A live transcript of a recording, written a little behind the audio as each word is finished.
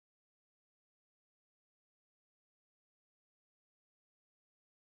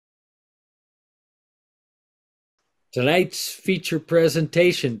Tonight's feature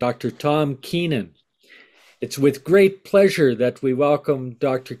presentation, Dr. Tom Keenan. It's with great pleasure that we welcome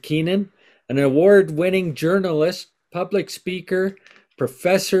Dr. Keenan, an award-winning journalist, public speaker,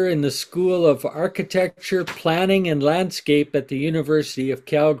 professor in the School of Architecture, Planning and Landscape at the University of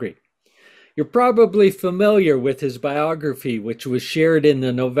Calgary. You're probably familiar with his biography, which was shared in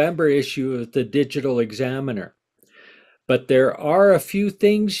the November issue of the Digital Examiner. But there are a few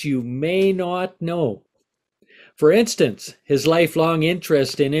things you may not know. For instance, his lifelong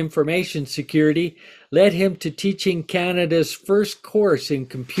interest in information security led him to teaching Canada's first course in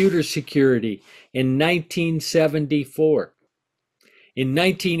computer security in 1974. In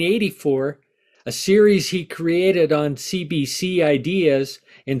 1984, a series he created on CBC Ideas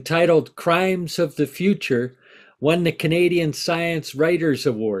entitled Crimes of the Future won the Canadian Science Writers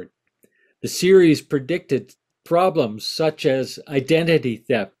Award. The series predicted problems such as identity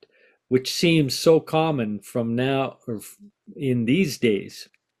theft, which seems so common from now or in these days.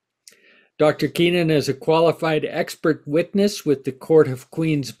 Dr. Keenan is a qualified expert witness with the Court of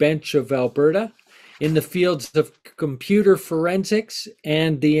Queen's Bench of Alberta in the fields of computer forensics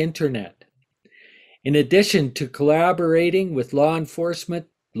and the internet. In addition to collaborating with law enforcement,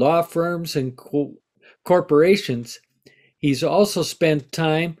 law firms, and corporations, he's also spent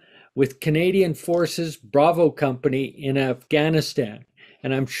time with Canadian Forces Bravo Company in Afghanistan.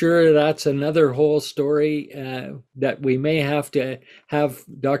 And I'm sure that's another whole story that we may have to have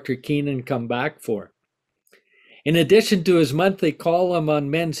Dr. Keenan come back for. In addition to his monthly column on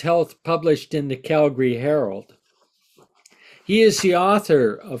men's health published in the Calgary Herald, he is the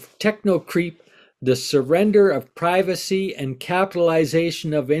author of Technocreep, The Surrender of Privacy and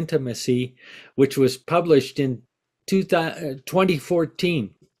Capitalization of Intimacy, which was published in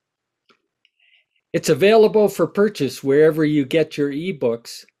 2014. It's available for purchase wherever you get your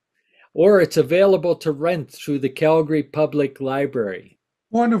ebooks, or it's available to rent through the Calgary Public Library.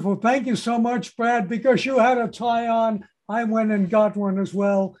 Wonderful. Thank you so much, Brad. Because you had a tie on, I went and got one as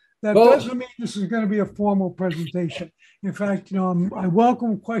well. That doesn't mean this is going to be a formal presentation. In fact, I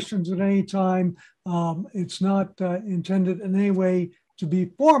welcome questions at any time. It's not intended in any way to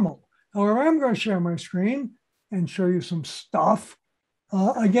be formal. However, I'm going to share my screen and show you some stuff.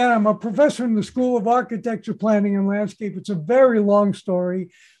 Again, I'm a professor in the School of Architecture, Planning and Landscape. It's a very long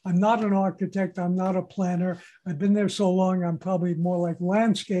story. I'm not an architect. I'm not a planner. I've been there so long, I'm probably more like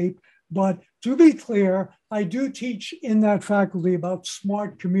landscape. But to be clear, I do teach in that faculty about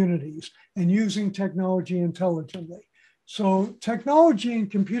smart communities and using technology intelligently. So technology and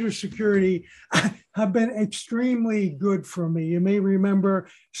computer security have been extremely good for me. You may remember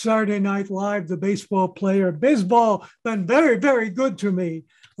Saturday Night Live, the baseball player, baseball been very, very good to me.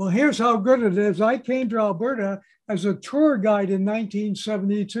 Well, here's how good it is. I came to Alberta as a tour guide in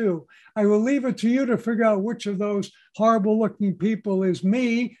 1972. I will leave it to you to figure out which of those horrible looking people is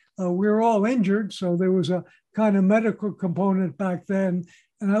me. We were all injured, so there was a kind of medical component back then.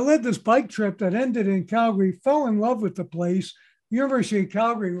 And I led this bike trip that ended in Calgary, fell in love with the place. The University of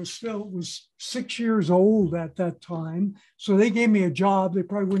Calgary was 6 years old at that time. So they gave me a job. They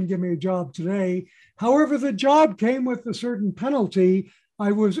probably wouldn't give me a job today. However, the job came with a certain penalty.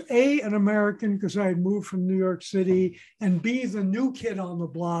 I was A, an American because I had moved from New York City, and B, the new kid on the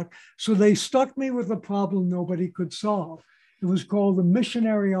block. So they stuck me with a problem nobody could solve. It was called the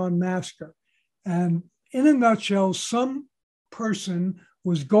missionary on masker. And in a nutshell, some person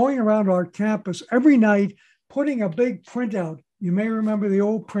was going around our campus every night putting a big printout. You may remember the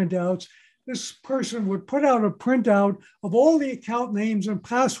old printouts. This person would put out a printout of all the account names and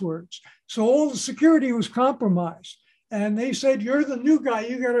passwords. So all the security was compromised. And they said, you're the new guy,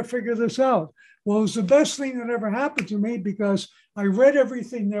 you got to figure this out. Well, it was the best thing that ever happened to me because I read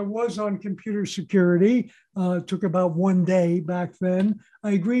everything there was on computer security. It took about 1 day back then.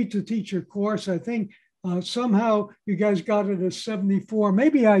 I agreed to teach a course. I think somehow you guys got it as 74.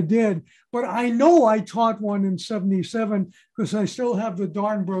 Maybe I did, but I know I taught one in 77 because I still have the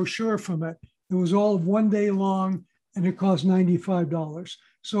darn brochure from it. It was all 1 day long and it cost $95.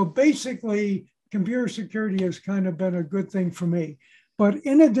 So basically, computer security has kind of been a good thing for me. But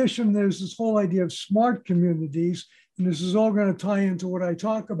in addition, there's this whole idea of smart communities, and this is all going to tie into what I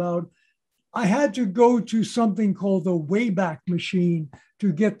talk about. I had to go to something called the Wayback Machine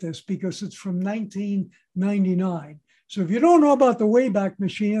to get this because it's from 1999. So if you don't know about the Wayback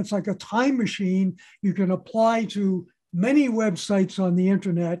Machine, it's like a time machine you can apply to many websites on the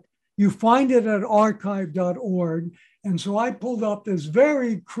internet. You find it at archive.org. And so I pulled up this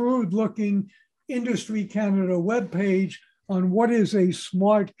very crude looking Industry Canada webpage on what is a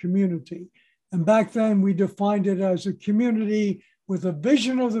smart community. And back then we defined it as a community with a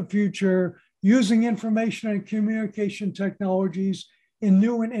vision of the future using information and communication technologies in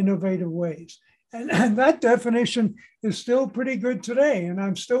new and innovative ways. And that definition is still pretty good today. And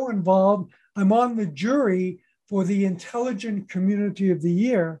I'm still involved. I'm on the jury for the Intelligent Community of the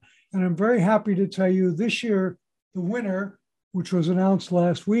Year. And I'm very happy to tell you this year, the winner, which was announced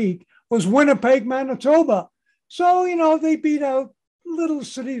last week, was Winnipeg, Manitoba. So, they beat out little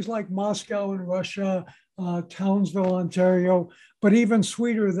cities like Moscow in Russia, Townsville, Ontario, but even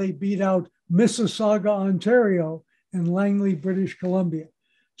sweeter, they beat out Mississauga, Ontario, and Langley, British Columbia.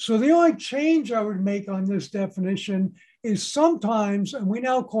 So the only change I would make on this definition is sometimes, and we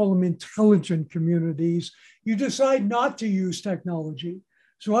now call them intelligent communities, you decide not to use technology.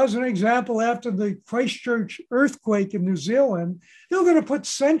 So as an example, after the Christchurch earthquake in New Zealand, they're going to put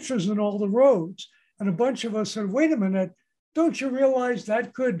sensors in all the roads. And a bunch of us said, wait a minute, don't you realize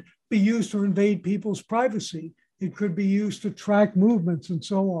that could be used to invade people's privacy? It could be used to track movements and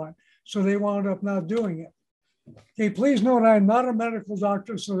so on. So they wound up not doing it. Okay, please note I'm not a medical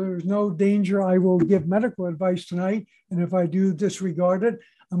doctor, so there's no danger I will give medical advice tonight. And if I do, disregard it.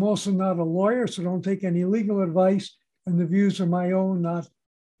 I'm also not a lawyer, so don't take any legal advice. And the views are my own, not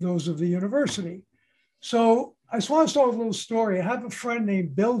those of the university. So I just want to start with a little story. I have a friend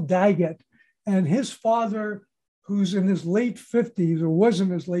named Bill Daggett, and his father, who's in his late 50s, or was in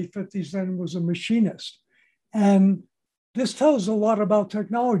his late 50s then, was a machinist. And this tells a lot about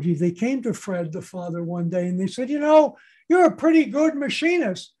technology. They came to Fred, the father, one day, and they said, you're a pretty good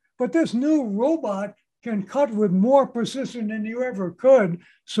machinist, but this new robot can cut with more precision than you ever could,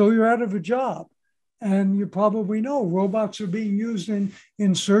 so you're out of a job. And you probably know robots are being used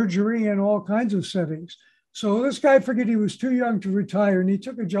in surgery and all kinds of settings. So this guy figured he was too young to retire, and he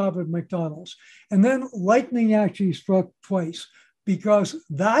took a job at McDonald's. And then lightning actually struck twice, because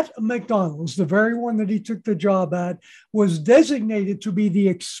that McDonald's, the very one that he took the job at, was designated to be the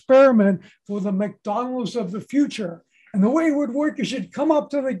experiment for the McDonald's of the future. And the way it would work is you'd come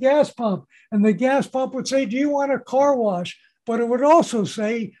up to the gas pump, and the gas pump would say, do you want a car wash? But it would also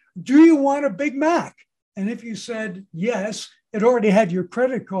say, do you want a Big Mac? And if you said yes, it already had your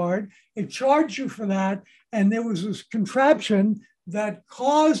credit card. It charged you for that. And there was this contraption that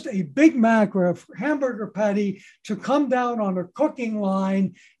caused a Big Mac or a hamburger patty to come down on a cooking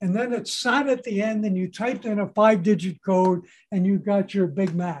line. And then it sat at the end, and you typed in a 5-digit code, and you got your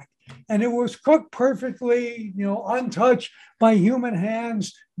Big Mac. And it was cooked perfectly, untouched by human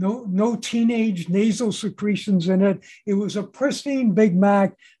hands, no teenage nasal secretions in it. It was a pristine Big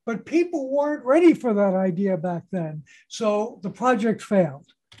Mac, but people weren't ready for that idea back then. So the project failed.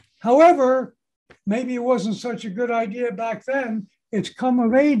 However, maybe it wasn't such a good idea back then. It's come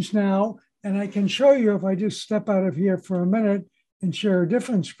of age now, and I can show you, if I just step out of here for a minute and share a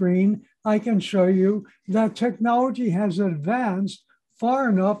different screen, I can show you that technology has advanced far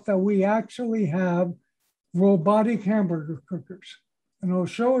enough that we actually have robotic hamburger cookers. And I'll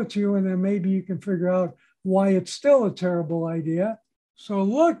show it to you, and then maybe you can figure out why it's still a terrible idea. So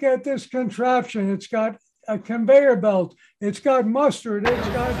look at this contraption. It's got a conveyor belt. It's got mustard. It's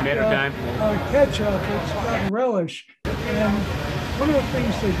got ketchup. It's got relish. And one of the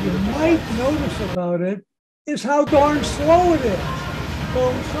things that you might notice about it is how darn slow it is.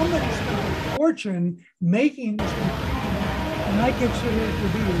 So somebody's spent a fortune making this machine, and I consider it to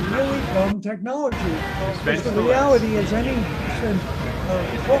be really dumb technology. Because the reality is, any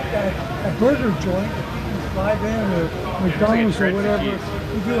cook at a burger joint, drive-in or McDonald's or whatever,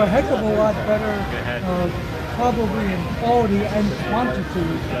 you do a heck of a lot better, probably in quality and quantity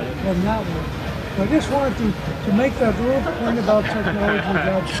than that one. So I just wanted to make that little point about technology,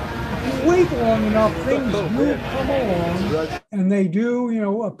 that if you wait long enough, things do come along, and they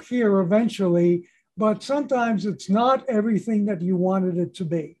do, appear eventually, but sometimes it's not everything that you wanted it to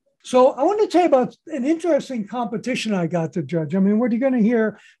be. So I want to tell you about an interesting competition I got to judge. I mean, what you're going to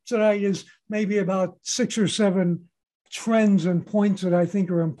hear tonight is maybe about 6 or 7 trends and points that I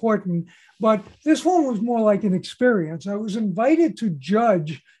think are important. But this one was more like an experience. I was invited to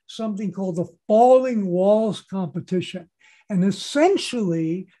judge something called the Falling Walls competition. And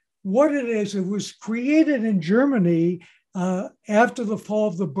essentially what it is, it was created in Germany after the fall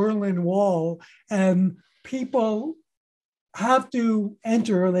of the Berlin Wall, and people have to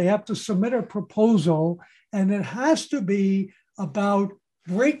enter, they have to submit a proposal, and it has to be about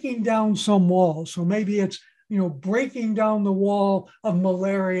breaking down some walls. So maybe it's, breaking down the wall of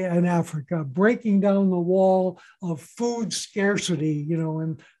malaria in Africa, breaking down the wall of food scarcity,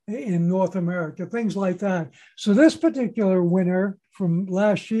 in North America, things like that. So this particular winner from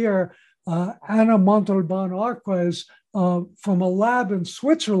last year, Anna Montalban Arquez, from a lab in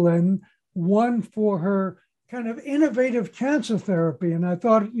Switzerland, won for her kind of innovative cancer therapy. And I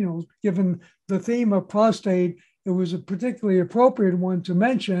thought, given the theme of prostate, it was a particularly appropriate one to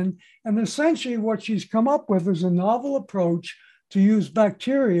mention. And essentially what she's come up with is a novel approach to use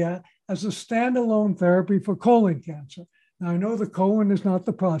bacteria as a standalone therapy for colon cancer. Now, I know the colon is not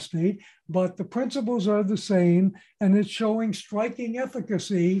the prostate, but the principles are the same, and it's showing striking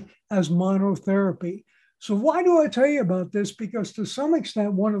efficacy as monotherapy. So why do I tell you about this? Because to some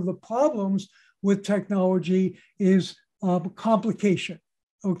extent, one of the problems with technology is complication,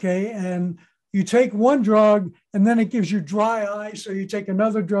 okay? And you take one drug and then it gives you dry eye, so you take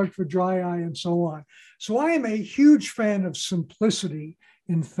another drug for dry eye and so on. So I am a huge fan of simplicity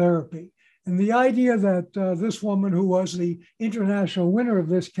in therapy. And the idea that this woman, who was the international winner of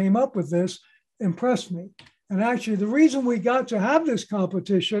this, came up with this impressed me. And actually, the reason we got to have this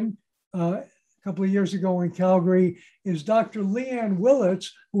competition a couple of years ago in Calgary is Dr. Leanne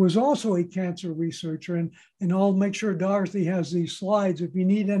Willits, who was also a cancer researcher. And I'll make sure Dorothy has these slides. If you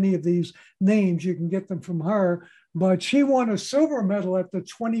need any of these names, you can get them from her. But she won a silver medal at the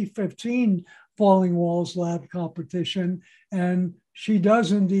 2015 Falling Walls Lab competition. And she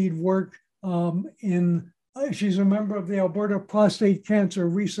does indeed work she's a member of the Alberta Prostate Cancer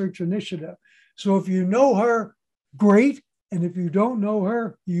Research Initiative. So if you know her, great. And if you don't know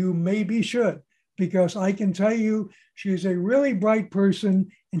her, you maybe should, because I can tell you she's a really bright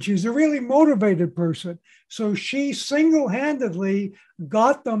person and she's a really motivated person. So she single-handedly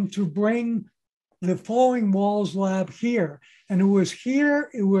got them to bring the Falling Walls Lab here. And it was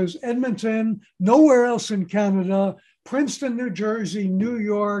here, it was Edmonton, nowhere else in Canada, Princeton, New Jersey, New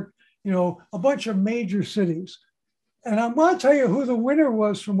York, a bunch of major cities. And I'm going to tell you who the winner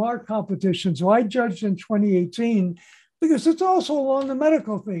was from our competition. So I judged in 2018 because it's also along the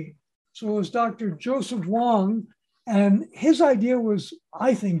medical theme. So it was Dr. Joseph Wong, and his idea was,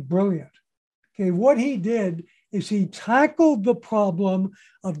 I think, brilliant. Okay, what he did is he tackled the problem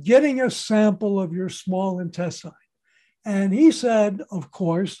of getting a sample of your small intestine. And he said, of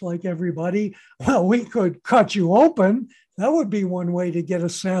course, like everybody, well, we could cut you open. That would be one way to get a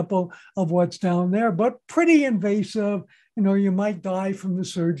sample of what's down there, but pretty invasive. You might die from the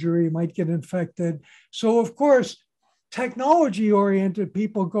surgery, you might get infected. So, of course, technology-oriented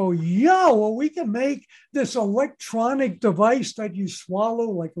people go, yeah, well, we can make this electronic device that you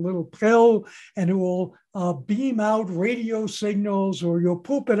swallow like a little pill, and it will beam out radio signals, or you'll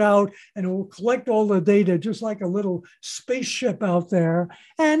poop it out and it will collect all the data just like a little spaceship out there.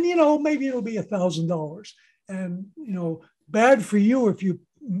 And, maybe it'll be $1,000. And, bad for you if you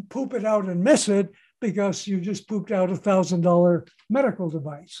poop it out and miss it, because you just pooped out $1,000 medical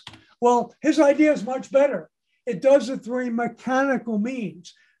device. Well, his idea is much better. It does it through a mechanical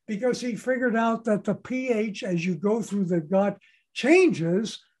means, because he figured out that the pH as you go through the gut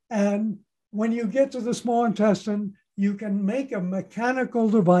changes. And when you get to the small intestine, you can make a mechanical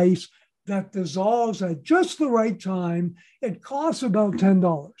device that dissolves at just the right time. It costs about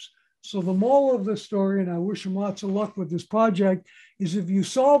 $10. So the moral of the story, and I wish him lots of luck with this project, is if you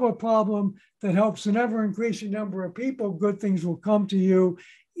solve a problem that helps an ever-increasing number of people, good things will come to you.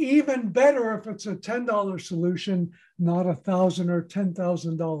 Even better if it's a $10 solution, not $1,000 or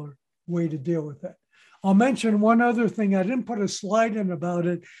 $10,000 way to deal with it. I'll mention one other thing. I didn't put a slide in about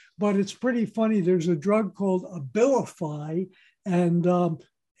it, but it's pretty funny. There's a drug called Abilify, and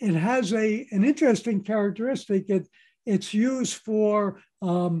it has an interesting characteristic. It's used for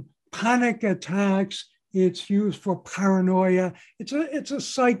panic attacks. It's used for paranoia. It's a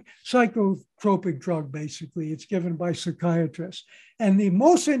psychotropic drug, basically. It's given by psychiatrists. And the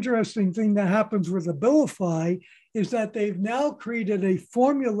most interesting thing that happens with Abilify is that they've now created a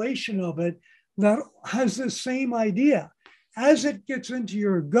formulation of it that has the same idea. As it gets into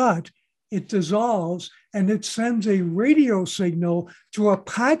your gut, it dissolves and it sends a radio signal to a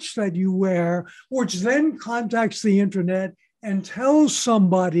patch that you wear, which then contacts the internet and tells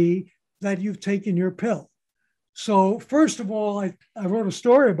somebody that you've taken your pill. So first of all, I wrote a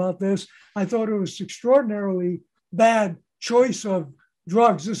story about this. I thought it was extraordinarily bad choice of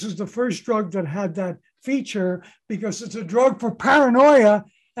drugs. This is the first drug that had that feature, because it's a drug for paranoia.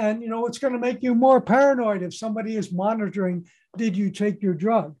 And, it's going to make you more paranoid if somebody is monitoring, did you take your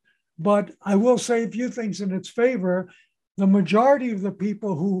drug? But I will say a few things in its favor. The majority of the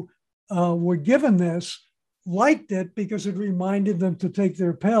people who were given this liked it because it reminded them to take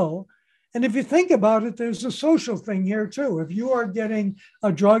their pill. And if you think about it, there's a social thing here too. If you are getting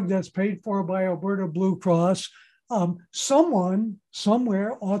a drug that's paid for by Alberta Blue Cross, someone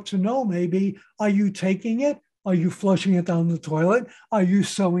somewhere ought to know, maybe, are you taking it? Are you flushing it down the toilet? Are you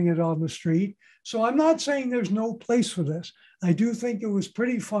selling it on the street? So I'm not saying there's no place for this. I do think it was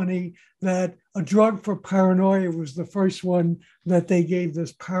pretty funny that a drug for paranoia was the first one that they gave,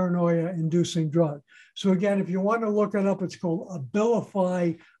 this paranoia-inducing drug. So again, if you want to look it up, it's called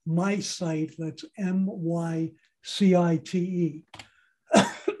Abilify Mycite. That's Mycite.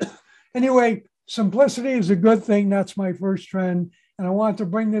 Anyway, simplicity is a good thing. That's my first trend. And I want to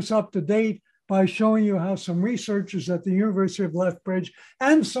bring this up to date by showing you how some researchers at the University of Lethbridge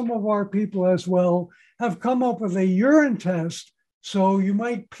and some of our people as well have come up with a urine test. So you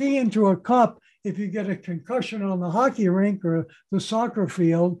might pee into a cup if you get a concussion on the hockey rink or the soccer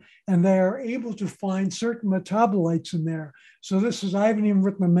field, and they are able to find certain metabolites in there. So this is, I haven't even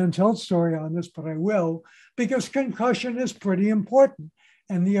written a mental health story on this, but I will, because concussion is pretty important.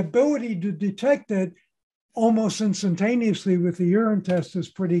 And the ability to detect it almost instantaneously with the urine test is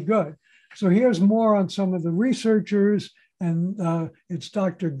pretty good. So here's more on some of the researchers, and it's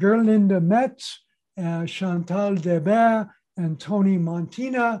Dr. Gerlinde Metz, Chantal Debert, and Tony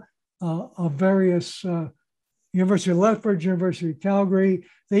Montina of various University of Lethbridge, University of Calgary.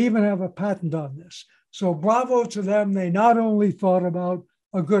 They even have a patent on this. So bravo to them. They not only thought about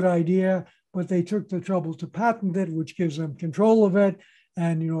a good idea, but they took the trouble to patent it, which gives them control of it.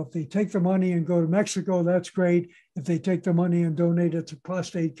 And, if they take the money and go to Mexico, that's great. If they take the money and donate it to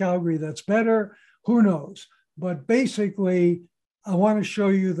Prostate Calgary, that's better. Who knows? But basically, I want to show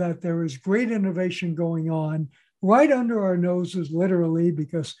you that there is great innovation going on right under our noses, literally,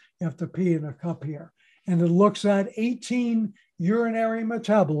 because you have to pee in a cup here. And it looks at 18 urinary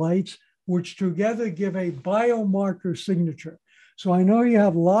metabolites, which together give a biomarker signature. So I know you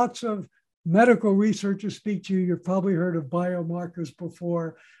have lots of medical researchers speak to you. You've probably heard of biomarkers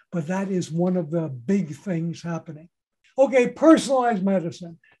before, but that is one of the big things happening. Okay, personalized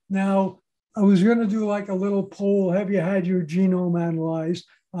medicine. Now, I was going to do like a little poll. Have you had your genome analyzed?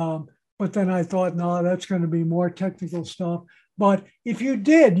 But then I thought, no, that's going to be more technical stuff. But if you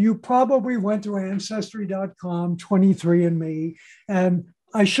did, you probably went to Ancestry.com, 23andMe. And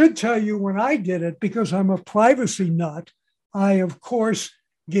I should tell you when I did it, because I'm a privacy nut, I, of course,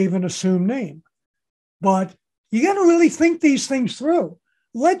 gave an assumed name. But you got to really think these things through.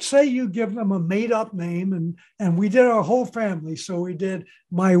 Let's say you give them a made-up name, and we did our whole family. So we did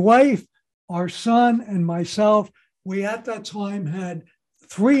my wife, our son, and myself. We at that time had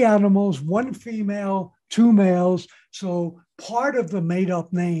 3 animals, 1 female, 2 males. So part of the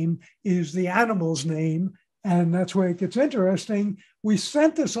made-up name is the animal's name, and that's where it gets interesting. We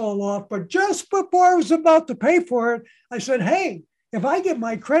sent this all off, but just before I was about to pay for it, I said, hey, if I get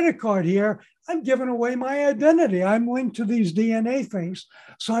my credit card here, I'm giving away my identity. I'm linked to these DNA things.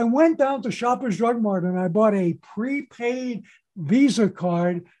 So I went down to Shoppers Drug Mart and I bought a prepaid Visa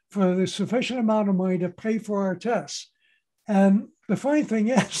card for the sufficient amount of money to pay for our tests. And the funny thing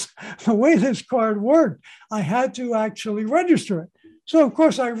is, the way this card worked, I had to actually register it. So of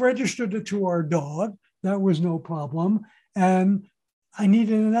course I registered it to our dog. That was no problem. And I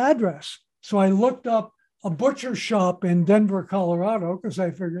needed an address. So I looked up a butcher shop in Denver, Colorado, because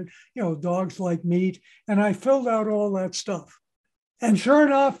I figured, dogs like meat. And I filled out all that stuff. And sure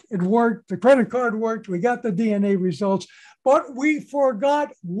enough, it worked. The credit card worked. We got the DNA results, but we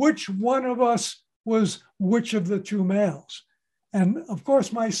forgot which one of us was which of the 2 males. And of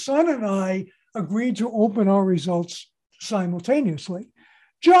course, my son and I agreed to open our results simultaneously,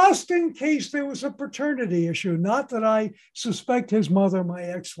 just in case there was a paternity issue. Not that I suspect his mother, my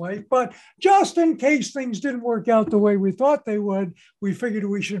ex-wife, but just in case things didn't work out the way we thought they would, we figured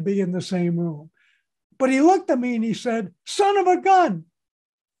we should be in the same room. But he looked at me and he said, son of a gun,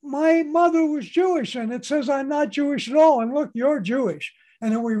 my mother was Jewish and it says I'm not Jewish at all. And look, you're Jewish.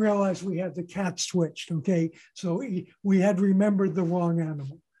 And then we realized we had the cat switched, okay? So we had remembered the wrong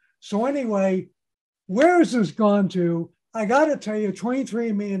animal. So anyway, where has this gone to? I got to tell you,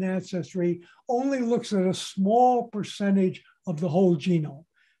 23andMe and Ancestry only looks at a small percentage of the whole genome,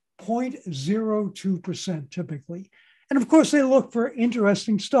 0.02% typically. And of course, they look for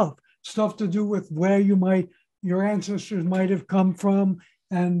interesting stuff to do with where your ancestors might have come from,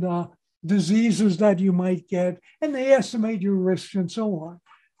 and diseases that you might get, and they estimate your risks and so on.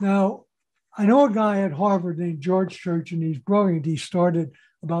 Now, I know a guy at Harvard named George Church, and he's brilliant. He started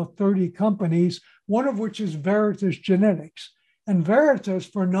about 30 companies, one of which is Veritas Genetics. And Veritas,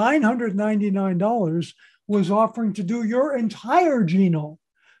 for $999, was offering to do your entire genome,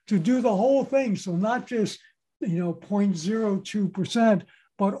 to do the whole thing. So not just 0.02%,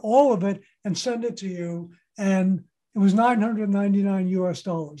 but all of it, and send it to you. And it was $999 US.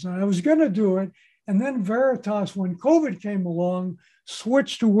 And I was going to do it. And then Veritas, when COVID came along,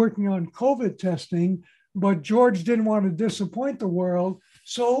 switched to working on COVID testing. But George didn't want to disappoint the world.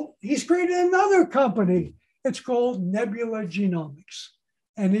 So he's created another company. It's called nebula genomics.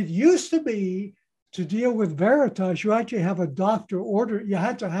 And it used to be, to deal with Veritas, you actually have a doctor order. You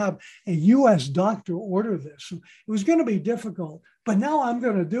had to have a US doctor order this. So it was going to be difficult, but now I'm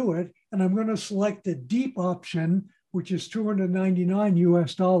going to do it. And I'm going to select the deep option, which is $299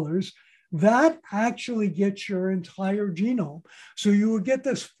 US. That actually gets your entire genome. So you will get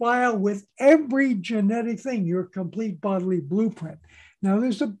this file with every genetic thing, your complete bodily blueprint. Now,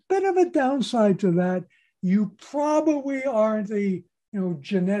 there's a bit of a downside to that. You probably aren't a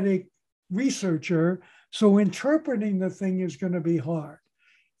genetic researcher, so interpreting the thing is going to be hard.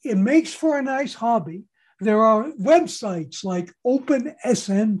 It makes for a nice hobby. There are websites like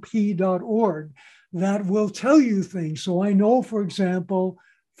opensnp.org that will tell you things. So I know, for example,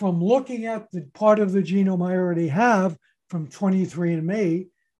 from looking at the part of the genome I already have from 23andMe,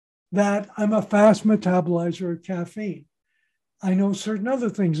 that I'm a fast metabolizer of caffeine. I know certain other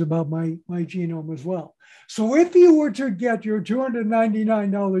things about my genome as well. So if you were to get your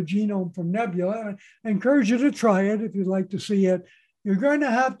 $299 genome from Nebula, I encourage you to try it if you'd like to see it. You're going to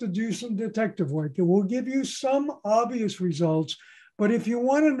have to do some detective work. It will give you some obvious results, but if you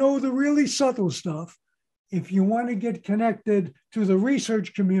want to know the really subtle stuff, if you want to get connected to the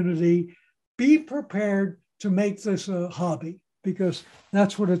research community, be prepared to make this a hobby, because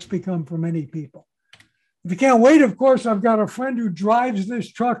that's what it's become for many people. If you can't wait, of course, I've got a friend who drives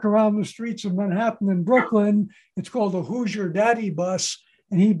this truck around the streets of Manhattan and Brooklyn. It's called the Hoosier Daddy Bus,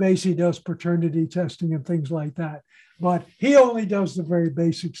 and he basically does paternity testing and things like that. But he only does the very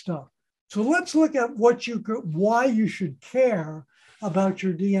basic stuff. So let's look at why you should care about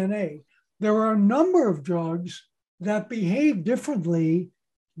your DNA. There are a number of drugs that behave differently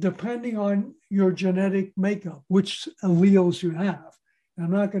depending on your genetic makeup, which alleles you have. I'm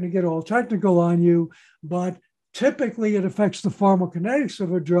not going to get all technical on you, but typically it affects the pharmacokinetics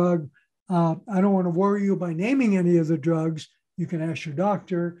of a drug. I don't want to worry you by naming any of the drugs. You can ask your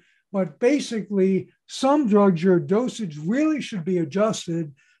doctor. But basically, some drugs, your dosage really should be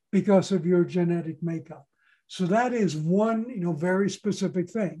adjusted because of your genetic makeup. So that is one very specific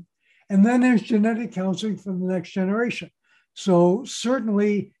thing. And then there's genetic counseling for the next generation. So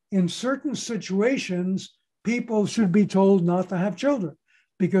certainly in certain situations, people should be told not to have children,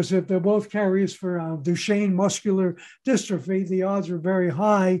 because if they're both carriers for Duchenne muscular dystrophy, the odds are very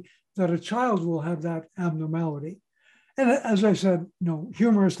high that a child will have that abnormality. And as I said,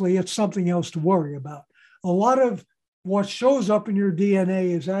 humorously, it's something else to worry about. A lot of what shows up in your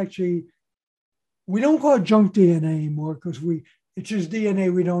DNA is actually, we don't call it junk DNA anymore because it's just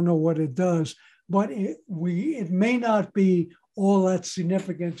DNA. We don't know what it does, but it may not be all that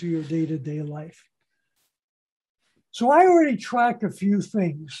significant to your day-to-day life. So I already track a few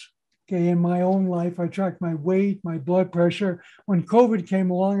things, okay, in my own life. I track my weight, my blood pressure. When COVID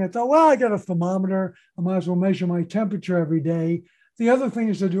came along, I thought, well, I got a thermometer. I might as well measure my temperature every day. The other thing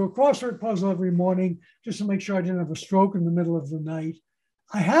is to do a crossword puzzle every morning just to make sure I didn't have a stroke in the middle of the night.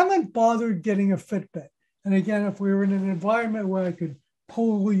 I haven't bothered getting a Fitbit. And again, if we were in an environment where I could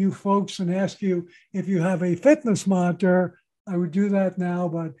poll you folks and ask you if you have a fitness monitor, I would do that now,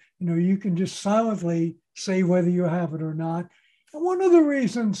 but you can just silently say whether you have it or not. And one of the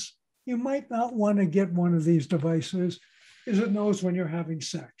reasons you might not want to get one of these devices is it knows when you're having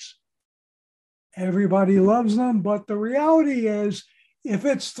sex. Everybody loves them, but the reality is if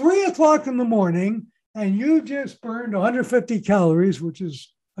it's 3 o'clock in the morning and you just burned 150 calories, which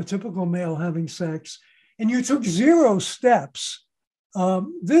is a typical male having sex, and you took 0 steps,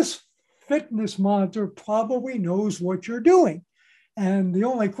 this fitness monitor probably knows what you're doing. And the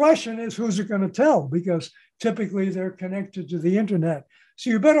only question is, who's it going to tell? Because typically they're connected to the internet. So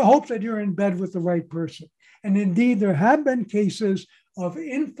you better hope that you're in bed with the right person. And indeed, there have been cases of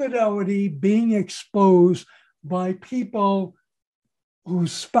infidelity being exposed by people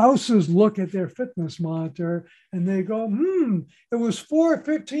whose spouses look at their fitness monitor and they go, it was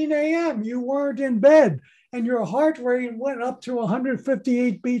 4:15 a.m. You weren't in bed and your heart rate went up to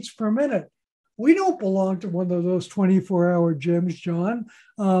 158 beats per minute. We don't belong to one of those 24-hour gyms, John.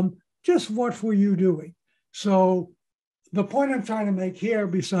 Just what were you doing? So the point I'm trying to make here,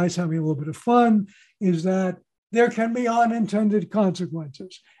 besides having a little bit of fun, is that there can be unintended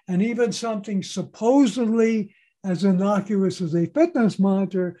consequences. And even something supposedly as innocuous as a fitness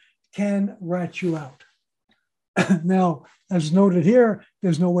monitor can rat you out. Now, as noted here,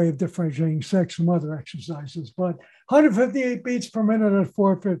 there's no way of differentiating sex from other exercises, but 158 beats per minute at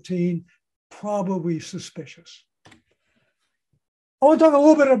 4:15, probably suspicious. I want to talk a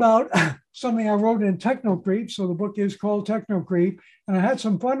little bit about something I wrote in Technocreep. So the book is called Technocreep. And I had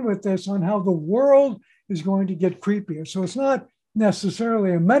some fun with this on how the world is going to get creepier. So it's not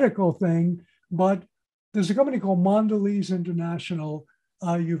necessarily a medical thing, but there's a company called Mondelez International.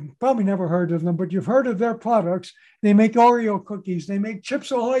 You've probably never heard of them, but you've heard of their products. They make Oreo cookies. They make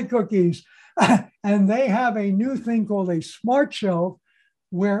Chips Ahoy cookies. And they have a new thing called a smart shelf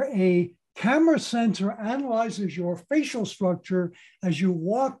where a camera sensor analyzes your facial structure as you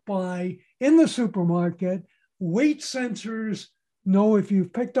walk by in the supermarket. Weight sensors know if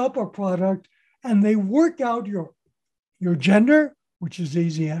you've picked up a product, and they work out your gender, which is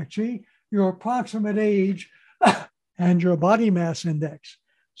easy actually, your approximate age, and your body mass index.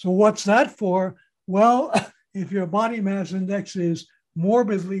 So what's that for? Well, if your body mass index is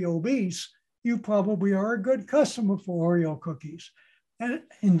morbidly obese, you probably are a good customer for Oreo cookies. And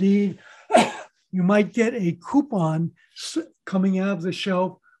indeed, you might get a coupon coming out of the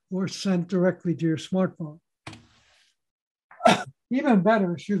shelf or sent directly to your smartphone. Even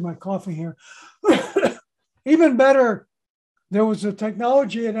better, excuse my coughing here. Even better, there was a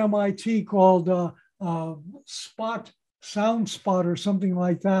technology at MIT called sound spot or something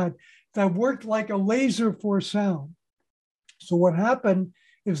like that, that worked like a laser for sound. So what happened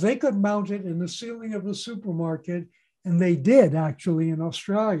is they could mount it in the ceiling of the supermarket, and they did actually in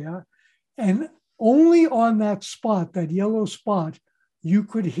Australia. And only on that spot, that yellow spot, you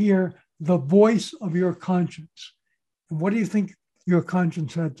could hear the voice of your conscience. And what do you think your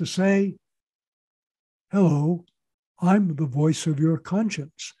conscience had to say? Hello, I'm the voice of your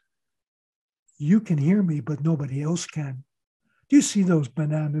conscience. You can hear me, but nobody else can. Do you see those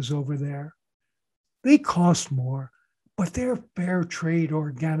bananas over there? They cost more, but they're fair trade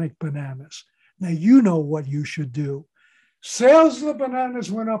organic bananas. Now, you know what you should do. Sales of the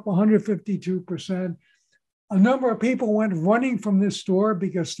bananas went up 152%. A number of people went running from this store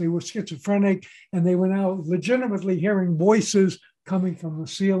because they were schizophrenic, and they were now legitimately hearing voices coming from the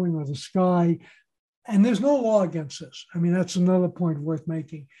ceiling or the sky. And there's no law against this. I mean, that's another point worth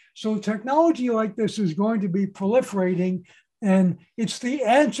making. So technology like this is going to be proliferating, and it's the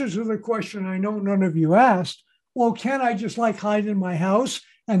answer to the question I know none of you asked. Well, can I just hide in my house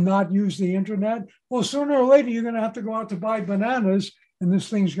and not use the internet? Well, sooner or later, you're going to have to go out to buy bananas, and this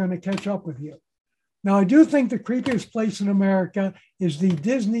thing's going to catch up with you. Now, I do think the creepiest place in America is the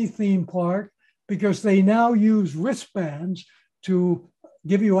Disney theme park, because they now use wristbands to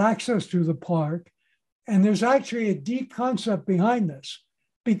give you access to the park. And there's actually a deep concept behind this,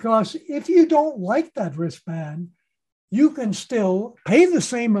 because if you don't like that wristband, you can still pay the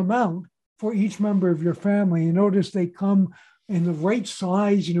same amount for each member of your family. You notice they come in the right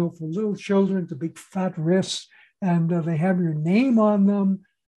size, for little children to big fat wrists, and they have your name on them.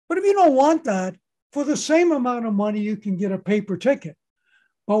 But if you don't want that, for the same amount of money, you can get a paper ticket.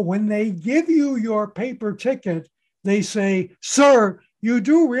 But when they give you your paper ticket, they say, sir, you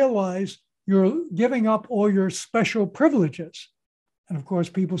do realize you're giving up all your special privileges. And of course,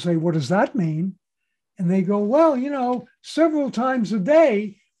 people say, what does that mean? And they go, well, several times a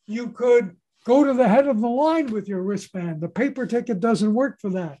day, you could go to the head of the line with your wristband. The paper ticket doesn't work for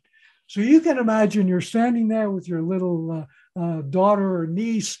that. So you can imagine you're standing there with your little daughter or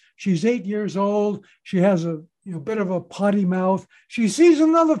niece. She's 8 years old. She has a bit of a potty mouth. She sees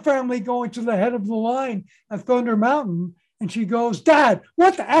another family going to the head of the line at Thunder Mountain, and she goes, Dad,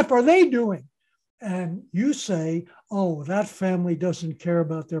 what the F are they doing? And you say, oh, that family doesn't care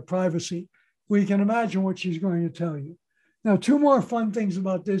about their privacy. Well, you can imagine what she's going to tell you. Now, two more fun things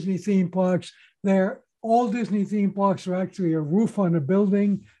about Disney theme parks. All Disney theme parks are actually a roof on a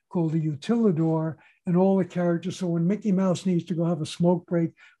building called a utilidor, and all the characters. So when Mickey Mouse needs to go have a smoke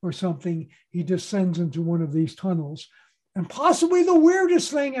break or something, he descends into one of these tunnels. And possibly the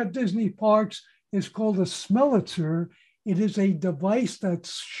weirdest thing at Disney parks is called a smellitzer. It is a device that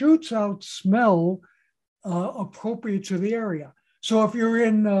shoots out smell appropriate to the area. So if you're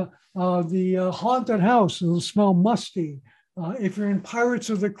in the haunted house, it'll smell musty. If you're in Pirates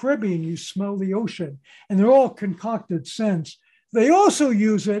of the Caribbean, you smell the ocean. And they're all concocted scents. They also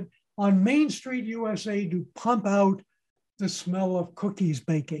use it on Main Street, USA, to pump out the smell of cookies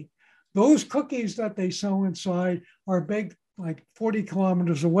baking. Those cookies that they sell inside are baked like 40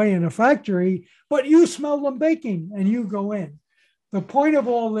 kilometers away in a factory, but you smell them baking and you go in. The point of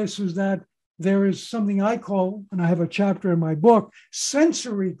all this is that there is something I call, and I have a chapter in my book,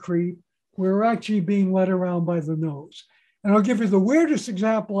 sensory creep, where we're actually being led around by the nose. And I'll give you the weirdest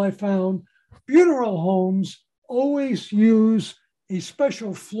example I found. Funeral homes always use a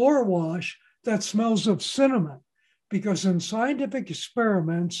special floor wash that smells of cinnamon, because in scientific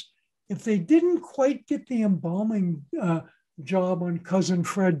experiments, if they didn't quite get the embalming job on Cousin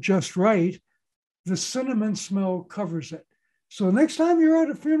Fred just right, the cinnamon smell covers it. So next time you're at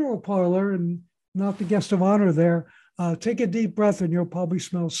a funeral parlor and not the guest of honor there, take a deep breath and you'll probably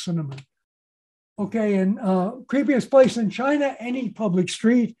smell cinnamon. Okay, and creepiest place in China, any public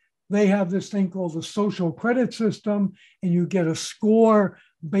street, they have this thing called the social credit system, and you get a score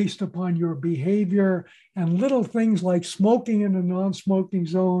based upon your behavior, and little things like smoking in a non-smoking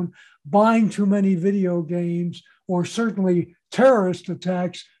zone, buying too many video games, or certainly terrorist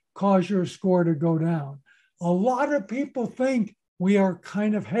attacks cause your score to go down. A lot of people think we are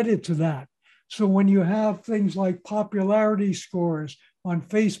kind of headed to that. So when you have things like popularity scores on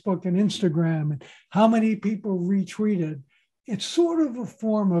Facebook and Instagram, and how many people retweeted, it's sort of a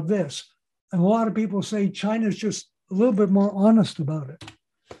form of this. And a lot of people say China's just a little bit more honest about it.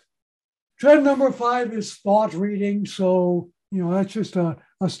 Trend number 5 is thought reading. So, that's just a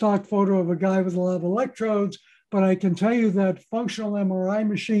stock photo of a guy with a lot of electrodes. But I can tell you that functional MRI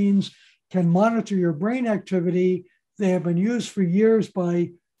machines can monitor your brain activity. They have been used for years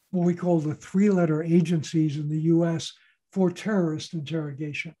by what we call the 3-letter agencies in the US for terrorist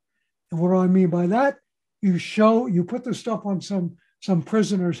interrogation. And what do I mean by that? You put the stuff on some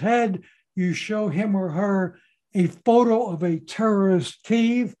prisoner's head, you show him or her a photo of a terrorist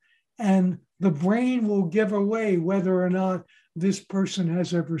cave, and the brain will give away whether or not this person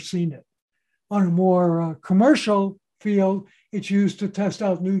has ever seen it. On a more commercial field, it's used to test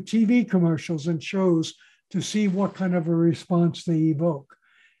out new TV commercials and shows to see what kind of a response they evoke.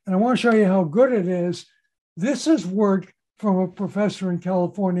 And I want to show you how good it is. This is work from a professor in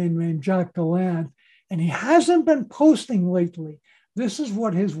California named Jack Gallant, and he hasn't been posting lately. This is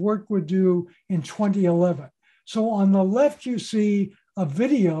what his work would do in 2011. So on the left, you see a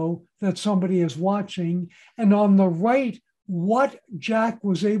video that somebody is watching, and on the right, what Jack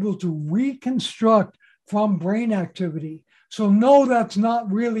was able to reconstruct from brain activity. So no, that's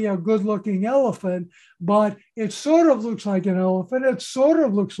not really a good looking elephant, but it sort of looks like an elephant. It sort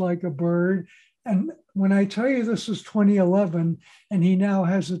of looks like a bird. And when I tell you this is 2011, and he now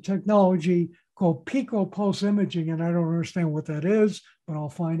has a technology called picopulse imaging, and I don't understand what that is, but I'll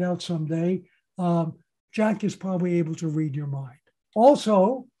find out someday. Jack is probably able to read your mind.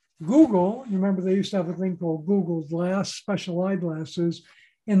 Also, Google, you remember they used to have a thing called Google Glass, special eyeglasses.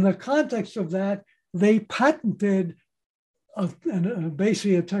 In the context of that, they patented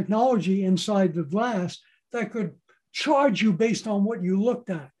basically a technology inside the glass that could charge you based on what you looked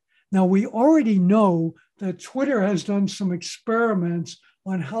at. Now, we already know that Twitter has done some experiments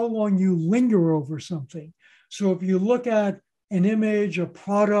on how long you linger over something. So if you look at an image, a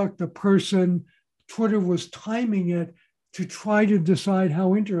product, a person, Twitter was timing it to try to decide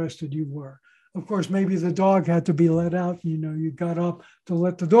how interested you were. Of course, maybe the dog had to be let out. You got up to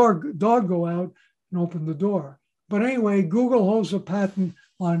let the dog go out and open the door. But anyway, Google holds a patent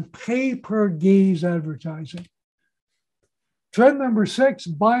on pay-per-gaze advertising. Trend number 6,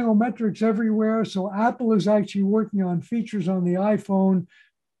 biometrics everywhere. So Apple is actually working on features on the iPhone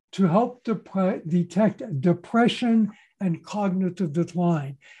to help detect depression and cognitive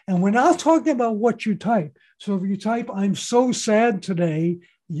decline. And we're not talking about what you type. So if you type, "I'm so sad today,"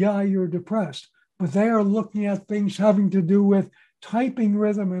 yeah, you're depressed. But they are looking at things having to do with typing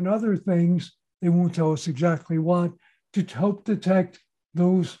rhythm and other things. They won't tell us exactly what, to help detect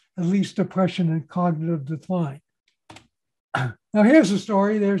those, at least depression and cognitive decline. Now, here's a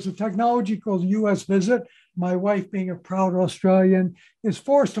story. There's a technology called US Visit. My wife, being a proud Australian, is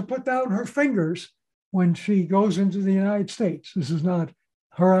forced to put down her fingers when she goes into the United States. This is not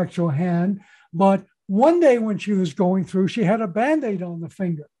her actual hand, but one day when she was going through, she had a Band-Aid on the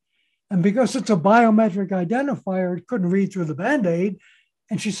finger. And because it's a biometric identifier, it couldn't read through the Band-Aid.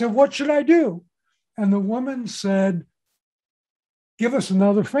 And she said, "What should I do?" And the woman said, "Give us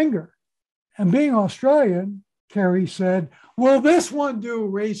another finger." And being Australian, Carrie said, "Will this one do?"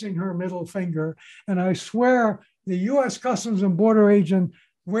 raising her middle finger. And I swear the US Customs and Border agent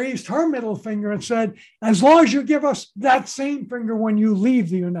raised her middle finger and said, "As long as you give us that same finger when you leave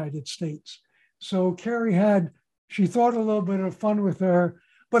the United States." So Carrie she thought a little bit of fun with her,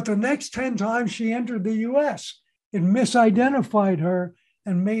 but the next 10 times she entered the US, it misidentified her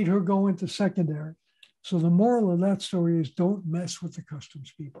and made her go into secondary. So the moral of that story is don't mess with the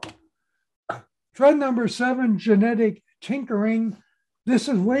customs people. Trend number 7, genetic tinkering. This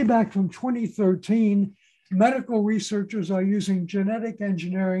is way back from 2013. Medical researchers are using genetic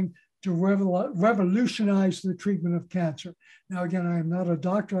engineering to revolutionize the treatment of cancer. Now, again, I am not a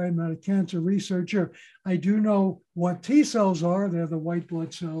doctor. I'm not a cancer researcher. I do know what T cells are. They're the white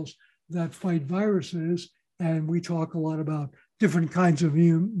blood cells that fight viruses. And we talk a lot about different kinds of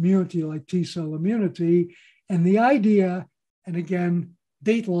immunity, like T cell immunity. And the idea, and again,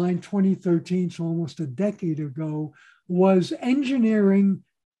 dateline 2013, so almost a decade ago, was engineering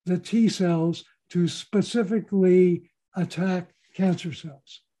the T cells to specifically attack cancer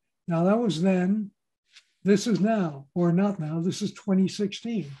cells. Now, that was then. This is now, or not now, this is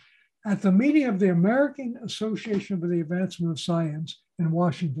 2016. At the meeting of the American Association for the Advancement of Science in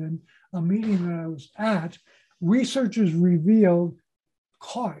Washington, a meeting that I was at, researchers revealed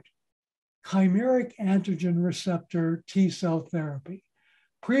CART, chimeric antigen receptor T cell therapy.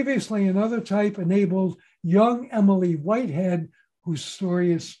 Previously, another type enabled young Emily Whitehead, whose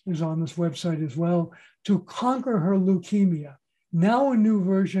story is on this website as well, to conquer her leukemia. Now a new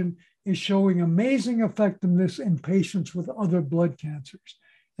version is showing amazing effectiveness in patients with other blood cancers.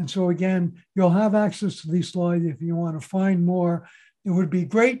 And so again, you'll have access to these slides if you want to find more. It would be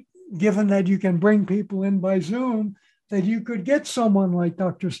great, given that you can bring people in by Zoom, that you could get someone like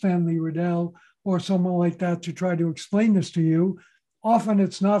Dr. Stanley Riddell or someone like that to try to explain this to you. Often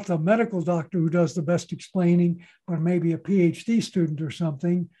it's not the medical doctor who does the best explaining, but maybe a PhD student or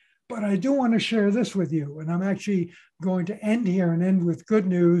something. But I do want to share this with you. And I'm actually going to end here and end with good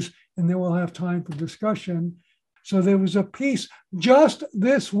news, and then we'll have time for discussion. So there was a piece just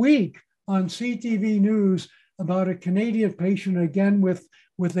this week on CTV News about a Canadian patient, again,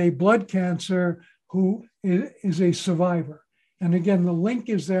 with a blood cancer who is a survivor. And again, the link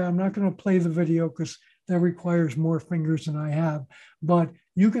is there. I'm not going to play the video because that requires more fingers than I have. But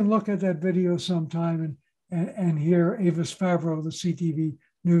you can look at that video sometime and hear Avis Favreau, the CTV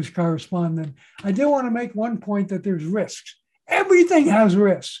News correspondent. I do want to make one point that there's risks. Everything has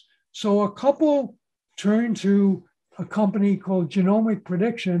risks. So a couple turned to a company called Genomic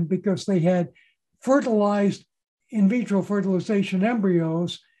Prediction because they had fertilized in vitro fertilization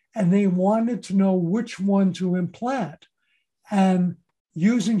embryos, and they wanted to know which one to implant. And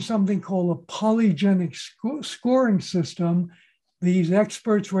using something called a polygenic scoring system, these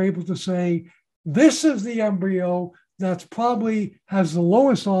experts were able to say, this is the embryo that probably has the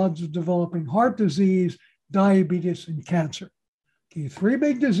lowest odds of developing heart disease, diabetes, and cancer. Okay, 3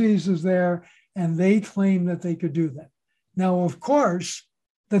 big diseases there, and they claim that they could do that. Now, of course,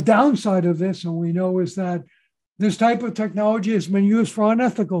 the downside of this, and we know, is that this type of technology has been used for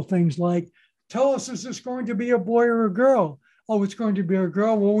unethical things like, tell us, is this going to be a boy or a girl? Oh, it's going to be a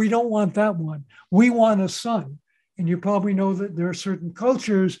girl. Well, we don't want that one. We want a son. And you probably know that there are certain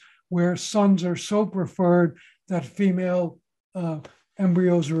cultures where sons are so preferred that female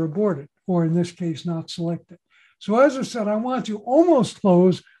embryos are aborted, or in this case, not selected. So as I said, I want to almost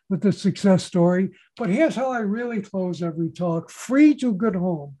close with the success story, but here's how I really close every talk: free to good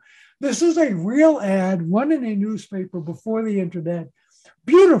home. This is a real ad run in a newspaper before the internet.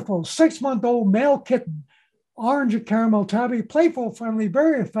 Beautiful 6-month-old male kitten, orange and caramel tabby, playful, friendly,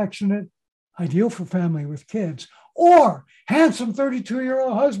 very affectionate, ideal for family with kids. Or handsome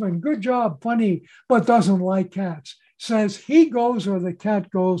 32-year-old husband, good job, funny, but doesn't like cats. Says he goes or the cat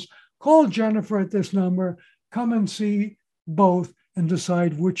goes. Call Jennifer at this number. Come and see both and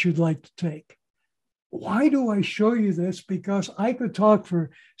decide which you'd like to take. Why do I show you this? Because I could talk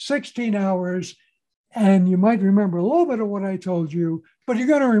for 16 hours and you might remember a little bit of what I told you, but you're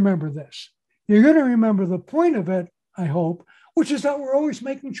going to remember this. You're going to remember the point of it, I hope, which is that we're always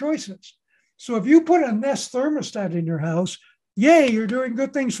making choices. So if you put a Nest thermostat in your house, yay, you're doing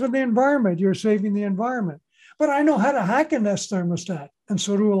good things for the environment. You're saving the environment. But I know how to hack a Nest thermostat, and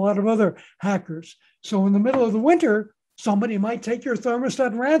so do a lot of other hackers. So in the middle of the winter, somebody might take your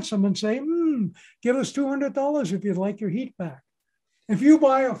thermostat ransom and say, give us $200 if you'd like your heat back. If you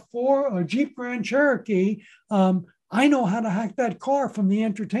buy a Jeep Grand Cherokee, I know how to hack that car from the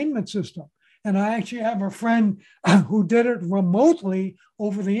entertainment system. And I actually have a friend who did it remotely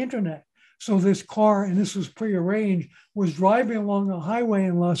over the internet. So this car, and this was prearranged, was driving along a highway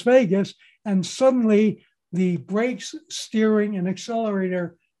in Las Vegas, and suddenly the brakes, steering, and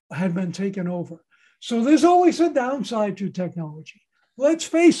accelerator had been taken over. So there's always a downside to technology. Let's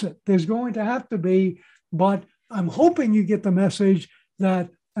face it, there's going to have to be, but I'm hoping you get the message that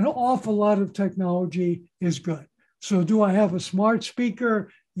an awful lot of technology is good. So do I have a smart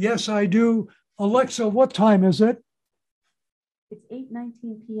speaker? Yes, I do. Alexa, what time is it? It's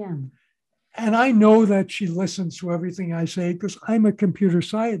 8:19 p.m. And I know that she listens to everything I say because I'm a computer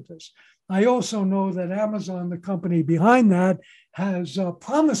scientist. I also know that Amazon, the company behind that, has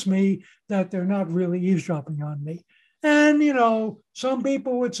promised me that they're not really eavesdropping on me. And, you know, some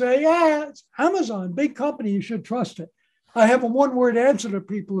people would say, yeah, it's Amazon, big company, you should trust it. I have a one-word answer to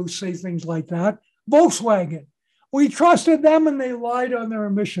people who say things like that. Volkswagen. We trusted them and they lied on their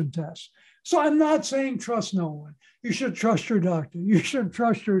emission tests. So I'm not saying trust no one. You should trust your doctor. You should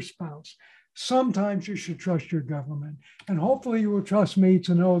trust your spouse. Sometimes you should trust your government. And hopefully you will trust me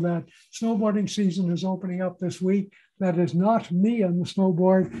to know that snowboarding season is opening up this week. That is not me on the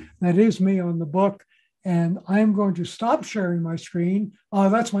snowboard. That is me on the book. And I'm going to stop sharing my screen.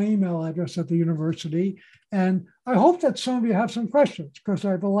 That's my email address at the university. And I hope that some of you have some questions because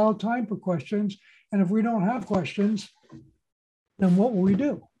I've allowed time for questions. And if we don't have questions, then what will we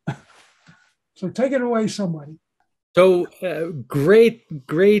do? So take it away, somebody. So great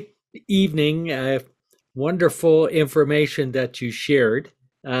evening. Wonderful information that you shared.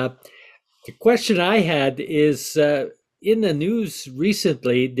 The question I had is in the news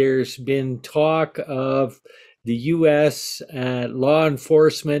recently, there's been talk of the U.S. Law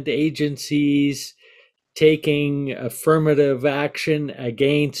enforcement agencies taking affirmative action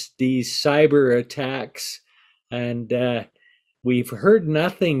against these cyber attacks. And we've heard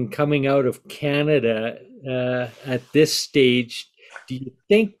nothing coming out of Canada at this stage. Do you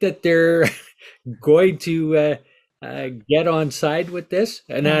think that they're going to get on side with this?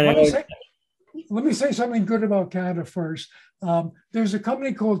 And let me say something good about Canada first. There's a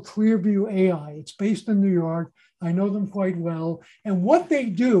company called Clearview AI. It's based in New York. I know them quite well. And what they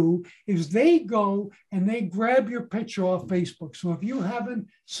do is they go and they grab your picture off Facebook. So if you haven't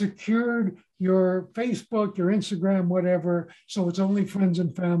secured your Facebook, your Instagram, whatever, so it's only friends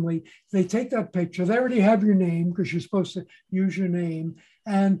and family, they take that picture. They already have your name because you're supposed to use your name.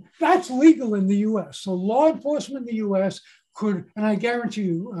 And that's legal in the US. So law enforcement in the US could, and I guarantee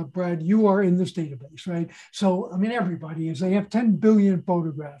you, Brad, you are in this database, right? So, I mean, everybody is. They have 10 billion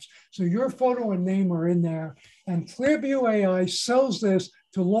photographs. So your photo and name are in there. And Clearview AI sells this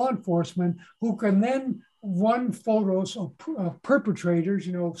to law enforcement who can then run photos of perpetrators,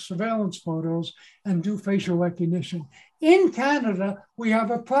 surveillance photos, and do facial recognition. In Canada, we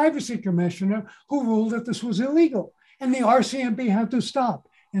have a privacy commissioner who ruled that this was illegal. And the RCMP had to stop.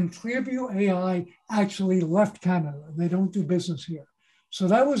 And Clearview AI actually left Canada. They don't do business here. So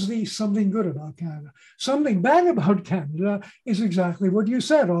that was something good about Canada. Something bad about Canada is exactly what you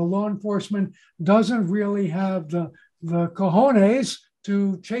said. Our law enforcement doesn't really have the cojones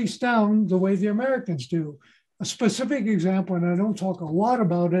to chase down the way the Americans do. A specific example, and I don't talk a lot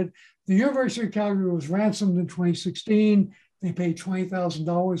about it, the University of Calgary was ransomed in 2016. They paid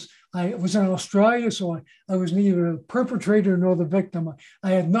 $20,000. I was in Australia, so I was neither the perpetrator nor the victim. I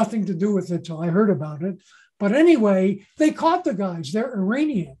had nothing to do with it till I heard about it. But anyway, they caught the guys. They're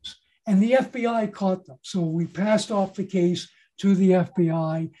Iranians, and the FBI caught them. So we passed off the case to the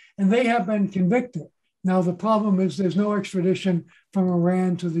FBI, and they have been convicted. Now, the problem is there's no extradition from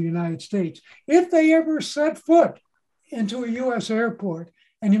Iran to the United States. If they ever set foot into a U.S. airport,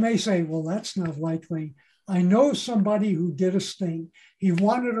 and you may say, well, that's not likely. I know somebody who did a sting. He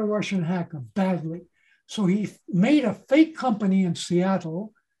wanted a Russian hacker badly. So he made a fake company in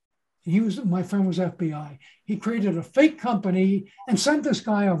Seattle. My friend was FBI. He created a fake company and sent this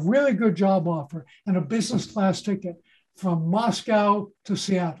guy a really good job offer and a business class ticket from Moscow to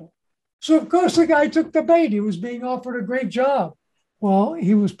Seattle. So of course the guy took the bait. He was being offered a great job. Well,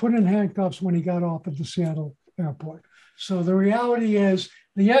 he was put in handcuffs when he got off at the Seattle airport. So the reality is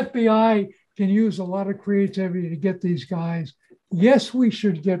the FBI can use a lot of creativity to get these guys. Yes, we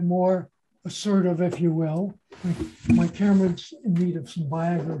should get more assertive, if you will. My camera's in need of some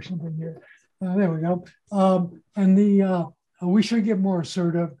Viagra or something here. There we go. We should get more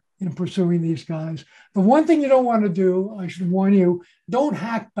assertive in pursuing these guys. The one thing you don't want to do, I should warn you, don't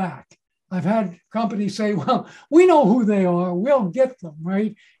hack back. I've had companies say, well, we know who they are. We'll get them,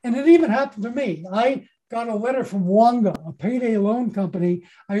 right? And it even happened to me. I got a letter from Wonga, a payday loan company.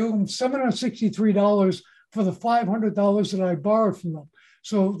 I owe them $763 for the $500 that I borrowed from them.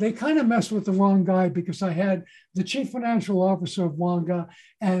 So they kind of messed with the wrong guy because I had the chief financial officer of Wonga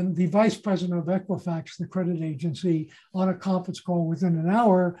and the vice president of Equifax, the credit agency, on a conference call within an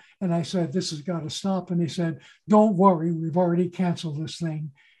hour. And I said, this has got to stop. And they said, don't worry, we've already canceled this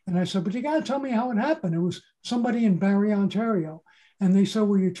thing. And I said, but you got to tell me how it happened. It was somebody in Barrie, Ontario. And they said,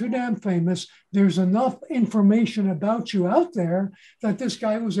 well, you're too damn famous. There's enough information about you out there that this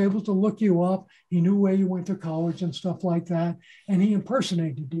guy was able to look you up. He knew where you went to college and stuff like that. And he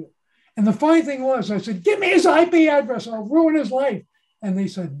impersonated you. And the funny thing was, I said, give me his IP address. I'll ruin his life. And they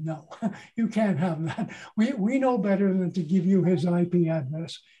said, no, you can't have that. We know better than to give you his IP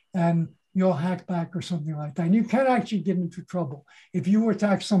address. And you'll hack back or something like that. And you can actually get into trouble. If you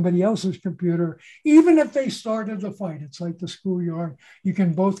attack somebody else's computer, even if they started the fight, it's like the schoolyard, you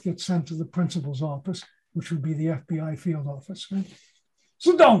can both get sent to the principal's office, which would be the FBI field office. Right?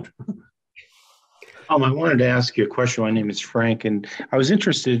 So don't. I wanted to ask you a question. My name is Frank, and I was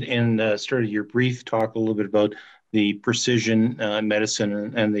interested in starting your brief talk a little bit about the precision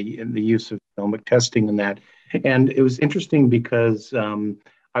medicine and the use of genomic testing and that. And it was interesting because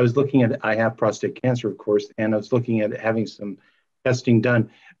I was looking at, I have prostate cancer, of course, and I was looking at having some testing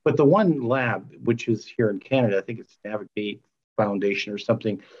done. But the one lab, which is here in Canada, I think it's Navigate Foundation or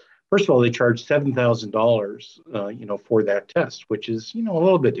something. First of all, they charge $7,000, for that test, which is, a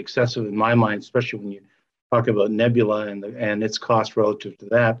little bit excessive in my mind, especially when you talk about nebula and its cost relative to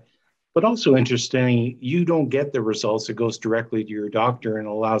that. But also interesting, you don't get the results. It goes directly to your doctor and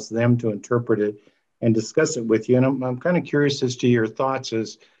allows them to interpret it and discuss it with you. And I'm kind of curious as to your thoughts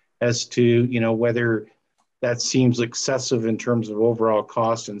as to, whether that seems excessive in terms of overall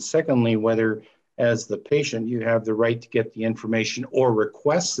cost. And secondly, whether as the patient, you have the right to get the information or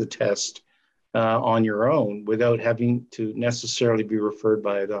request the test on your own without having to necessarily be referred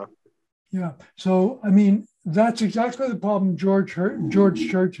by a doctor. Yeah. So, I mean, that's exactly the problem George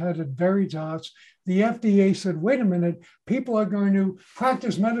Church had at Veritas. The FDA said, wait a minute, people are going to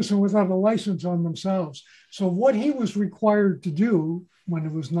practice medicine without a license on themselves. So what he was required to do when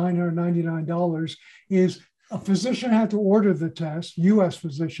it was $999 is a physician had to order the test, US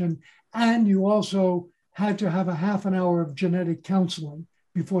physician, and you also had to have a half an hour of genetic counseling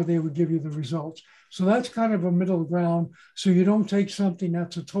before they would give you the results. So that's kind of a middle ground. So you don't take something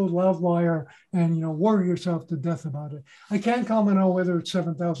that's a total outlier and worry yourself to death about it. I can't comment on whether it's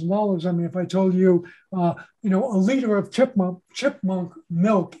 $7,000. I mean, if I told you, a liter of chipmunk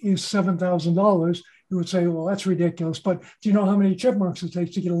milk is $7,000, you would say, well, that's ridiculous. But do you know how many chipmunks it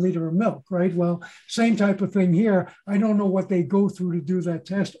takes to get a liter of milk, right? Well, same type of thing here. I don't know what they go through to do that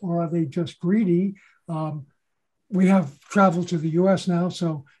test, or are they just greedy? We have traveled to the US now,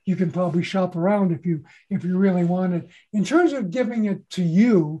 so you can probably shop around if you really want it. In terms of giving it to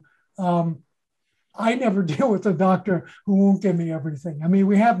you, I never deal with a doctor who won't give me everything. I mean,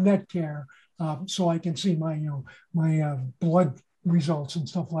 we have Netcare, so I can see my blood results and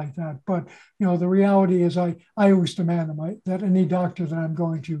stuff like that. But the reality is, I always demand that any doctor that I'm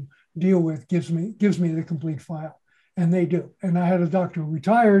going to deal with gives me the complete file, and they do. And I had a doctor who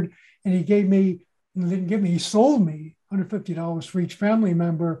retired, and he sold me $150 for each family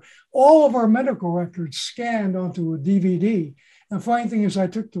member, all of our medical records scanned onto a DVD. And the funny thing is, I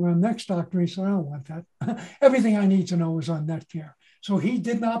took to the next doctor, and he said, I don't want that. Everything I need to know is on Netcare. So he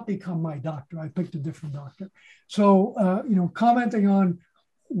did not become my doctor. I picked a different doctor. So, commenting on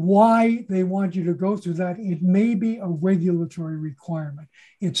why they want you to go through that, it may be a regulatory requirement.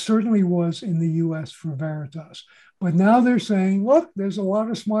 It certainly was in the US for Veritas. But now they're saying, look, there's a lot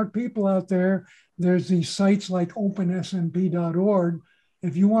of smart people out there. There's these sites like opensmp.org.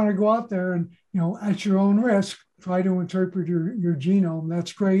 If you want to go out there and, at your own risk, try to interpret your genome,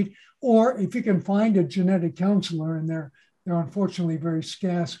 that's great. Or if you can find a genetic counselor, and they're unfortunately very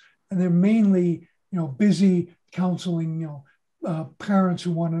scarce, and they're mainly, busy counseling, parents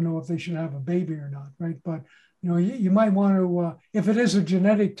who want to know if they should have a baby or not, right? But, you might want to, if it is a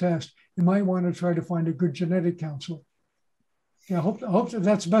genetic test, you might want to try to find a good genetic counselor. Yeah, I hope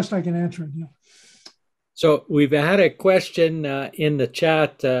that's the best I can answer it. So we've had a question in the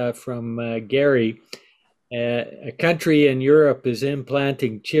chat from Gary. A country in Europe is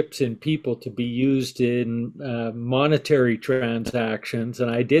implanting chips in people to be used in monetary transactions,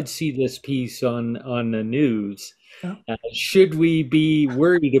 and I did see this piece on the news. Yeah. Should we be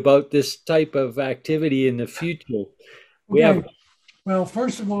worried about this type of activity in the future? Okay. Well,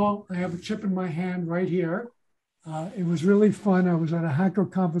 first of all, I have a chip in my hand right here. It was really fun. I was at a hacker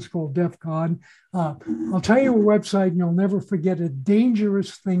conference called DEF CON. I'll tell you a website, and you'll never forget it,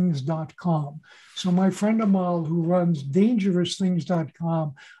 dangerousthings.com. So my friend Amal, who runs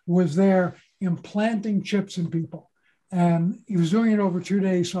dangerousthings.com, was there implanting chips in people. And he was doing it over 2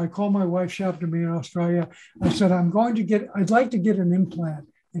 days. So I called my wife, she happened to be in Australia. I said, I'd like to get an implant.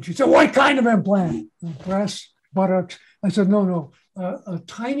 And she said, what kind of implant? Breasts, buttocks. I said, no, a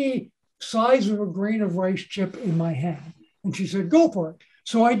tiny size of a grain of rice chip in my hand. And she said, go for it.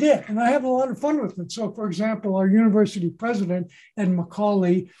 So I did. And I have a lot of fun with it. So for example, our university president, Ed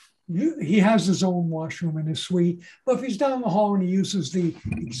Macaulay, he has his own washroom in his suite. But if he's down the hall and he uses the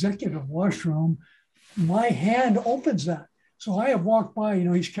executive washroom, my hand opens that. So I have walked by,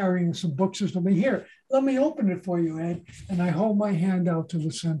 he's carrying some books or something. Here, let me open it for you, Ed. And I hold my hand out to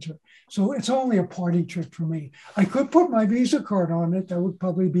the center. So it's only a party trick for me. I could put my Visa card on it. That would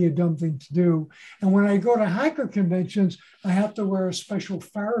probably be a dumb thing to do. And when I go to hacker conventions, I have to wear a special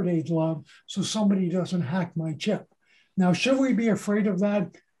Faraday glove so somebody doesn't hack my chip. Now, should we be afraid of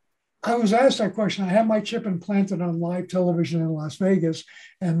that? I was asked that question. I had my chip implanted on live television in Las Vegas,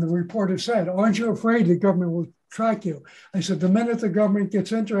 and the reporter said, aren't you afraid the government will track you? I said, the minute the government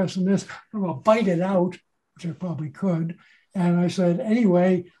gets interested in this, I'm going to bite it out, which I probably could. And I said,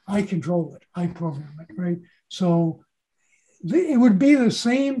 anyway, I control it. I program it, right? So it would be the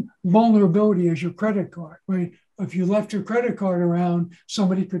same vulnerability as your credit card, right? if you left your credit card around,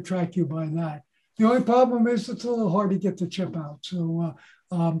 somebody could track you by that. The only problem is it's a little hard to get the chip out. So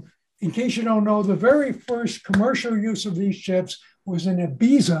in case you don't know, the very first commercial use of these chips was in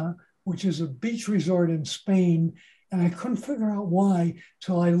Ibiza, which is a beach resort in Spain. And I couldn't figure out why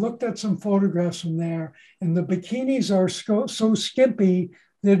till I looked at some photographs from there. And the bikinis are so skimpy,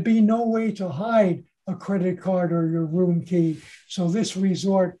 there'd be no way to hide a credit card or your room key. So this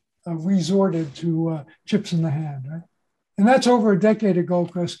resort resorted to chips in the hand, right? And that's over a decade ago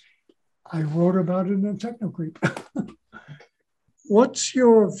because I wrote about it in Technocreep. What's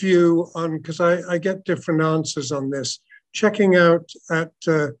your view on, because I get different answers on this, checking out at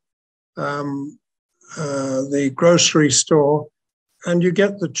the grocery store, and you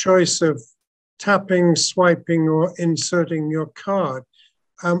get the choice of tapping, swiping, or inserting your card.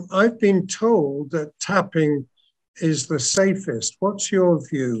 I've been told that tapping is the safest. What's your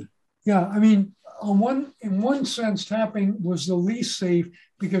view? Yeah, I mean, in one sense, tapping was the least safe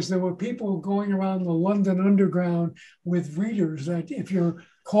because there were people going around the London Underground with readers that if your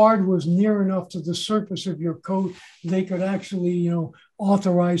card was near enough to the surface of your coat, they could actually,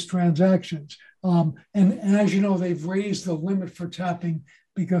 authorize transactions. And as you know, they've raised the limit for tapping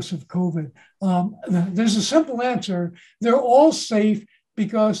because of COVID. There's a simple answer. They're all safe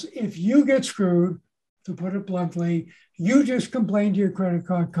because if you get screwed, to put it bluntly, you just complain to your credit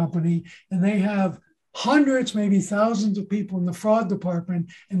card company and they have hundreds, maybe thousands of people in the fraud department,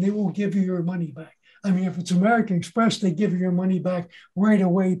 and they will give you your money back. I mean, if it's American Express, they give you your money back right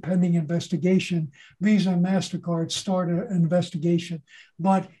away pending investigation. Visa and MasterCard start an investigation.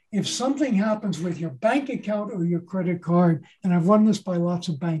 But if something happens with your bank account or your credit card, and I've run this by lots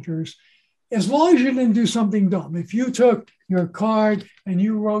of bankers, as long as you didn't do something dumb, if you took your card and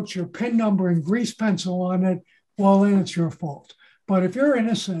you wrote your PIN number in grease pencil on it, well, then it's your fault. But if you're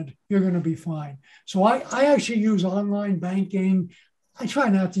innocent, you're going to be fine. So I actually use online banking. I try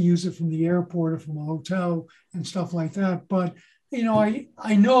not to use it from the airport or from a hotel and stuff like that. But,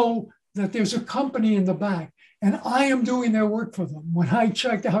 I know that there's a company in the back and I am doing their work for them. When I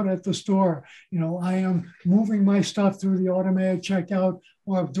check out at the store, I am moving my stuff through the automatic checkout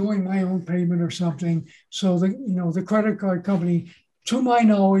or doing my own payment or something. So the credit card company, to my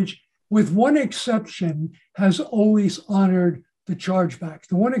knowledge, with one exception, has always honored the chargeback.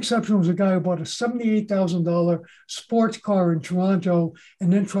 The one exception was a guy who bought a $78,000 sports car in Toronto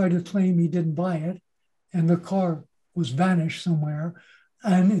and then tried to claim he didn't buy it. And the car was vanished somewhere.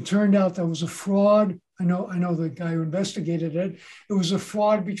 And it turned out that was a fraud. I know the guy who investigated it. It was a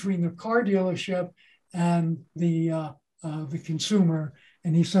fraud between the car dealership and the consumer.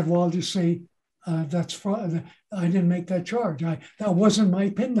 And he said, well, I'll just say that's fraud. I didn't make that charge. That wasn't my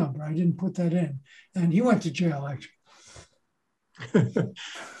PIN number. I didn't put that in. And he went to jail, actually.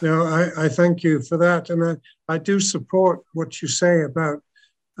 No, I thank you for that. And I do support what you say about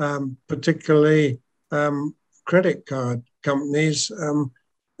particularly credit card companies.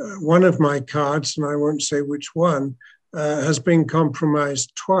 One of my cards, and I won't say which one, has been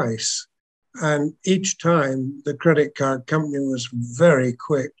compromised twice. And each time the credit card company was very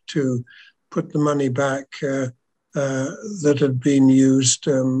quick to put the money back that had been used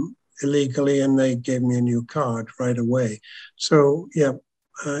illegally, and they gave me a new card right away. So, yeah,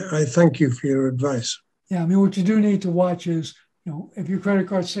 I thank you for your advice. Yeah, I mean, what you do need to watch is, if your credit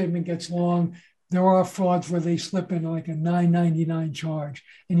card statement gets long, there are frauds where they slip in like a $9.99 charge,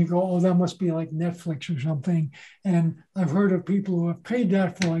 and you go, oh, that must be like Netflix or something. And I've heard of people who have paid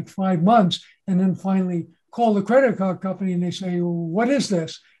that for like 5 months and then finally call the credit card company and they say, well, what is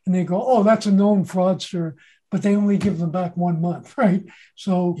this? And they go, oh, that's a known fraudster, but they only give them back 1 month, right?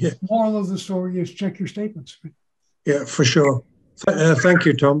 So yeah. Moral of the story is check your statements. Yeah, for sure. Thank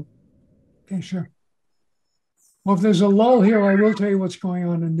you, Tom. Okay, sure. Well, if there's a lull here, I will tell you what's going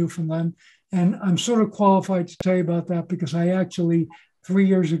on in Newfoundland. And I'm sort of qualified to tell you about that because I actually 3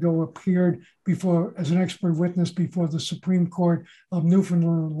 years ago appeared as an expert witness before the Supreme Court of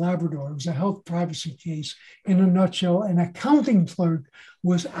Newfoundland and Labrador. It was a health privacy case. In a nutshell, an accounting clerk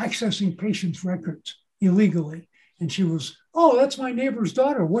was accessing patients' records illegally. And she was, oh, that's my neighbor's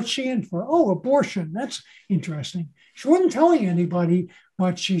daughter. What's she in for? Oh, abortion. That's interesting. She wasn't telling anybody,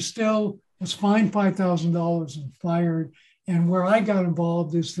 but she still was fined $5,000 and fired. And where I got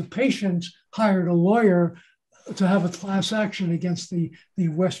involved is the patients hired a lawyer to have a class action against the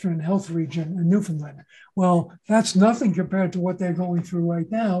Western Health Region in Newfoundland. Well, that's nothing compared to what they're going through right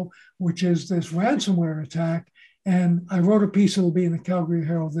now, which is this ransomware attack. And I wrote a piece that will be in the Calgary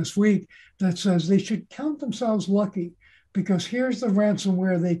Herald this week that says they should count themselves lucky because here's the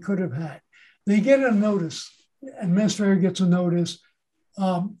ransomware they could have had. They get a notice, administrator gets a notice.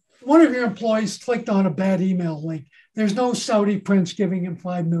 one of your employees clicked on a bad email link. There's no Saudi prince giving him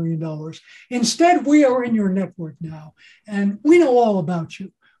 $5 million. Instead, we are in your network now, and we know all about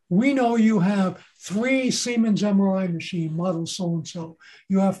you. We know you have 3 Siemens MRI machine models so-and-so.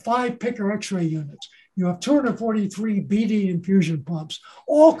 You have 5 Picker X-ray units. You have 243 BD infusion pumps,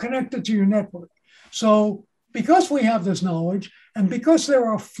 all connected to your network. So because we have this knowledge, and because there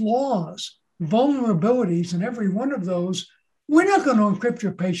are flaws, vulnerabilities in every one of those, we're not going to encrypt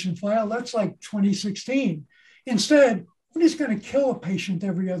your patient file. That's like 2016. Instead, we're just going to kill a patient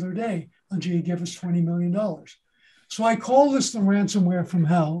every other day until you give us $20 million. So I call this the ransomware from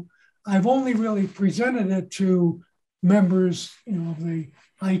hell. I've only really presented it to members, of the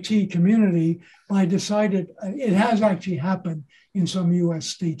IT community. I decided it has actually happened in some US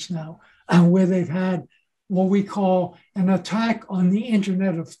states now, where they've had what we call an attack on the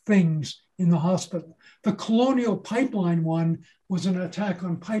Internet of Things in the hospital. The Colonial Pipeline one was an attack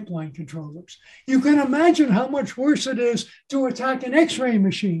on pipeline controllers. You can imagine how much worse it is to attack an X-ray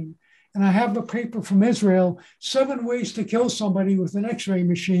machine. And I have a paper from Israel, 7 ways to kill somebody with an X-ray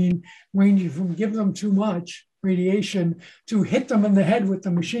machine, ranging from give them too much radiation to hit them in the head with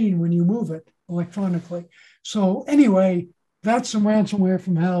the machine when you move it electronically. So anyway, that's some ransomware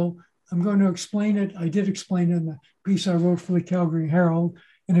from hell. I'm going to explain it. I did explain it in the piece I wrote for the Calgary Herald.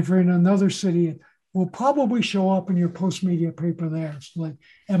 And if you're in another city, it will probably show up in your post-media paper there. It's like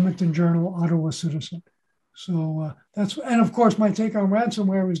Edmonton Journal, Ottawa Citizen. So and of course, my take on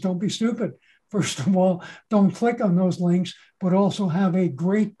ransomware is don't be stupid. First of all, don't click on those links, but also have a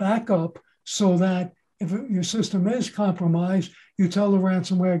great backup so that if your system is compromised, you tell the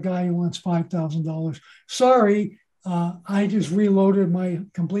ransomware guy who wants $5,000, sorry, I just reloaded my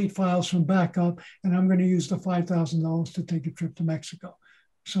complete files from backup, and I'm going to use the $5,000 to take a trip to Mexico.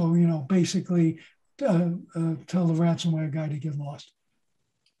 So, basically tell the ransomware guy to get lost.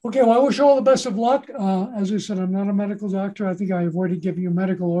 Okay, well, I wish you all the best of luck. As I said, I'm not a medical doctor. I think I avoided giving you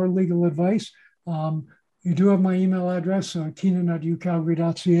medical or legal advice. You do have my email address,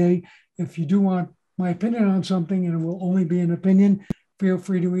 Keenan@ucalgary.ca. If you do want my opinion on something, and it will only be an opinion, feel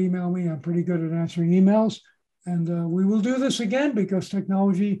free to email me. I'm pretty good at answering emails. And we will do this again because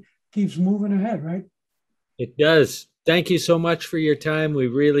technology keeps moving ahead, right? It does. Thank you so much for your time. We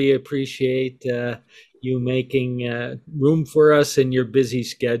really appreciate you making room for us in your busy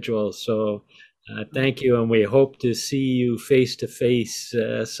schedule. So thank you. And we hope to see you face to face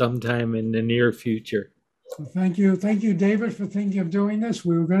sometime in the near future. So thank you. Thank you, David, for thinking of doing this.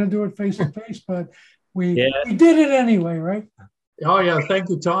 We were going to do it face to face, but we did it anyway, right? Oh yeah, thank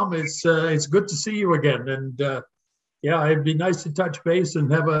you, Tom. It's good to see you again, and it'd be nice to touch base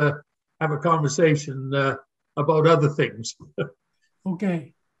and have a conversation about other things.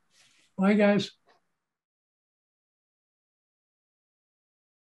 Okay, bye, guys.